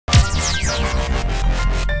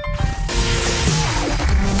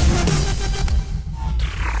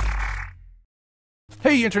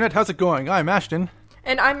Hey Internet, how's it going? I'm Ashton.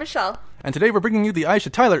 And I'm Michelle. And today we're bringing you the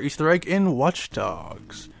Aisha Tyler Easter egg in Watch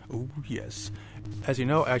Dogs. Oh yes. As you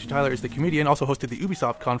know, Aisha Tyler is the comedian, also hosted the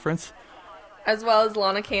Ubisoft conference. As well as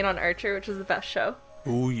Lana Kane on Archer, which is the best show.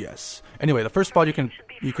 Oh yes. Anyway, the first spot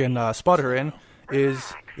you can spot her in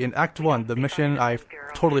is in Act 1, the mission. I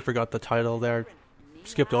totally forgot the title there.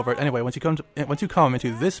 Skipped over it. Anyway, once you come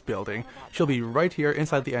into this building, she'll be right here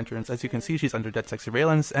inside the entrance. As you can see, she's under DedSec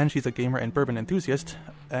surveillance, and she's a gamer and bourbon enthusiast,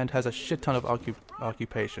 and has a shit ton of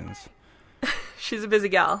occupations. She's a busy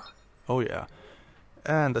gal. Oh yeah.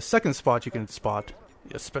 And the second spot you can spot,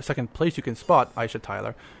 second place you can spot Aisha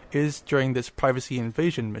Tyler, is during this privacy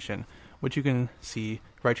invasion mission, which you can see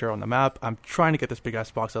right here on the map. I'm trying to get this big ass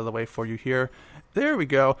box out of the way for you here. There we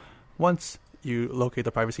go. Once you locate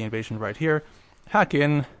the privacy invasion right here, hack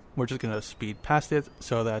in. We're just going to speed past it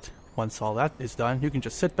so that once all that is done, you can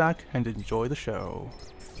just sit back and enjoy the show.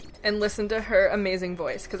 And listen to her amazing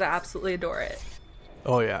voice, because I absolutely adore it.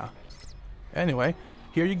 Oh yeah. Anyway,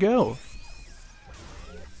 here you go.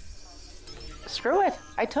 Screw it.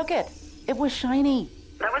 I took it. It was shiny.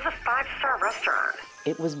 That was a 5-star restaurant.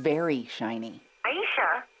 It was very shiny.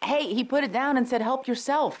 Aisha? Hey, he put it down and said, help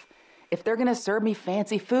yourself. If they're going to serve me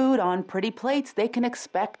fancy food on pretty plates, they can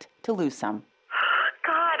expect to lose some.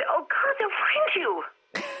 God, they'll find you.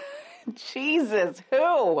 Jesus,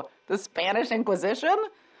 who? The Spanish Inquisition?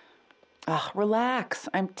 Ugh, relax.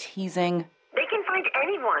 I'm teasing. They can find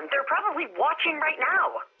anyone. They're probably watching right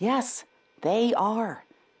now. Yes, they are.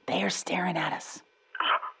 They are staring at us.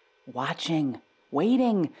 Watching.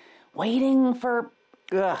 Waiting for...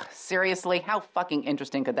 Ugh, seriously, how fucking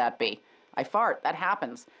interesting could that be? I fart, that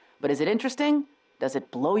happens. But is it interesting? Does it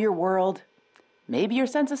blow your world? Maybe your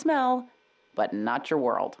sense of smell, but not your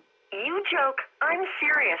world. You joke. I'm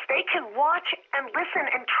serious. They can watch and listen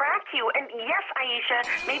and track you. And yes, Aisha,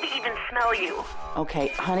 maybe even smell you. Okay,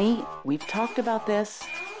 honey, we've talked about this.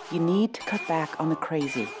 You need to cut back on the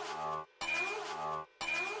crazy.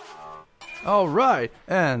 Alright,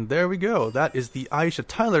 and there we go. That is the Aisha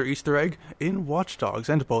Tyler Easter egg in Watch Dogs,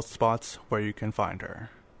 and both spots where you can find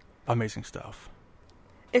her. Amazing stuff.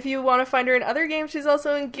 If you want to find her in other games, she's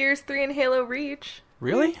also in Gears 3 and Halo Reach.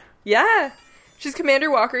 Really? Yeah. She's Commander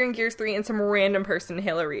Walker in Gears 3 and some random person in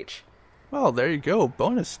Halo Reach. Well, there you go.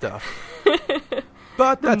 Bonus stuff.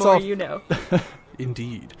 But that's the more all. You know.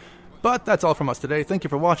 Indeed. But that's all from us today. Thank you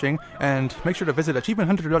for watching, and make sure to visit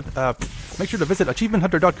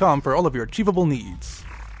achievementhunter.com for all of your achievable needs.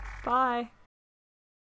 Bye.